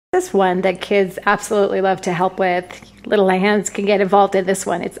This one that kids absolutely love to help with. Little hands can get involved in this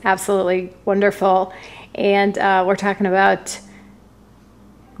one. It's absolutely wonderful. And we're talking about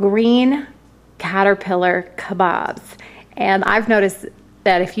green Caterpillar Kabobs. And I've noticed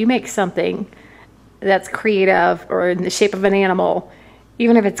that if you make something that's creative or in the shape of an animal,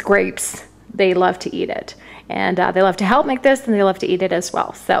 even if it's grapes, they love to eat it. And they love to help make this, and they love to eat it as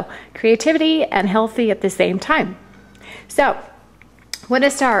well. So creativity and healthy at the same time. So I'm going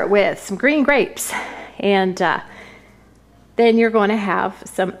to start with some green grapes, and then you're going to have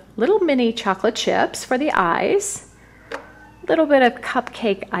some little mini chocolate chips for the eyes, a little bit of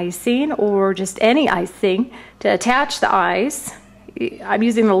cupcake icing or just any icing to attach the eyes. I'm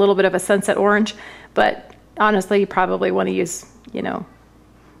using a little bit of a sunset orange, but honestly you probably want to use, you know,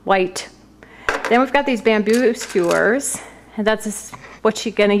 white. Then we've got these bamboo skewers, and that's what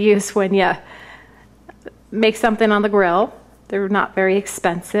you're going to use when you make something on the grill. They're not very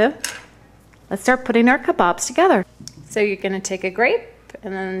expensive. Let's start putting our kabobs together. So you're going to take a grape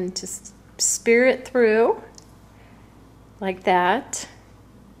and then just spear it through like that.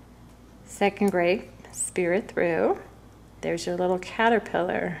 Second grape, spear it through. There's your little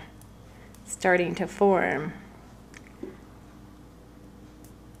caterpillar starting to form.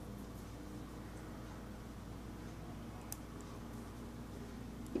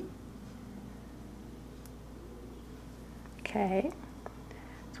 Okay,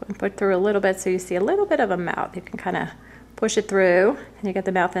 so I'm put through a little bit so you see a little bit of a mouth. You can kind of push it through and you get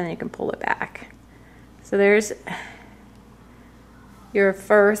the mouth, and then you can pull it back. So there's your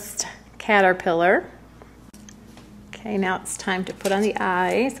first caterpillar. Okay, now it's time to put on the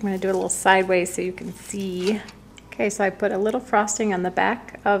eyes. I'm going to do it a little sideways so you can see. Okay, so I put a little frosting on the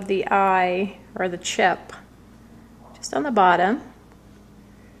back of the eye, or the chip, just on the bottom.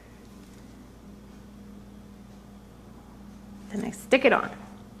 Then I stick it on.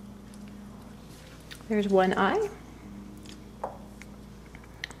 There's one eye.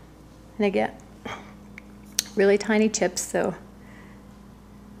 And I get really tiny chips, so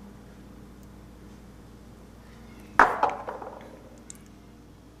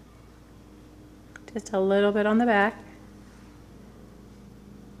just a little bit on the back.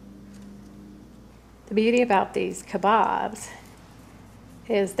 The beauty about these kabobs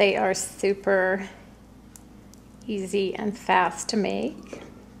is they are super easy and fast to make.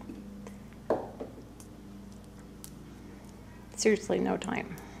 Seriously, no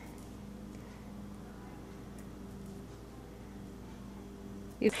time.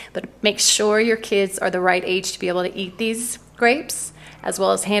 But make sure your kids are the right age to be able to eat these grapes, as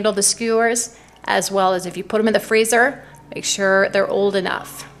well as handle the skewers, as well as if you put them in the freezer, make sure they're old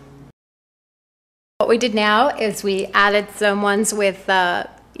enough. What we did now is we added some ones with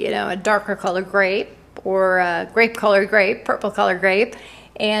you know, a darker colored grape, or a grape colored grape, purple colored grape,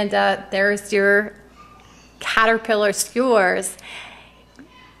 and there's your caterpillar skewers.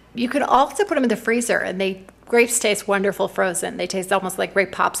 You could also put them in the freezer, and grapes taste wonderful frozen. They taste almost like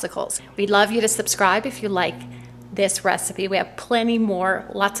grape popsicles. We'd love you to subscribe if you like this recipe. We have plenty more,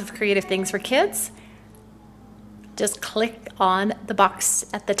 lots of creative things for kids. Just click on the box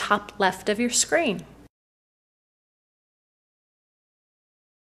at the top left of your screen.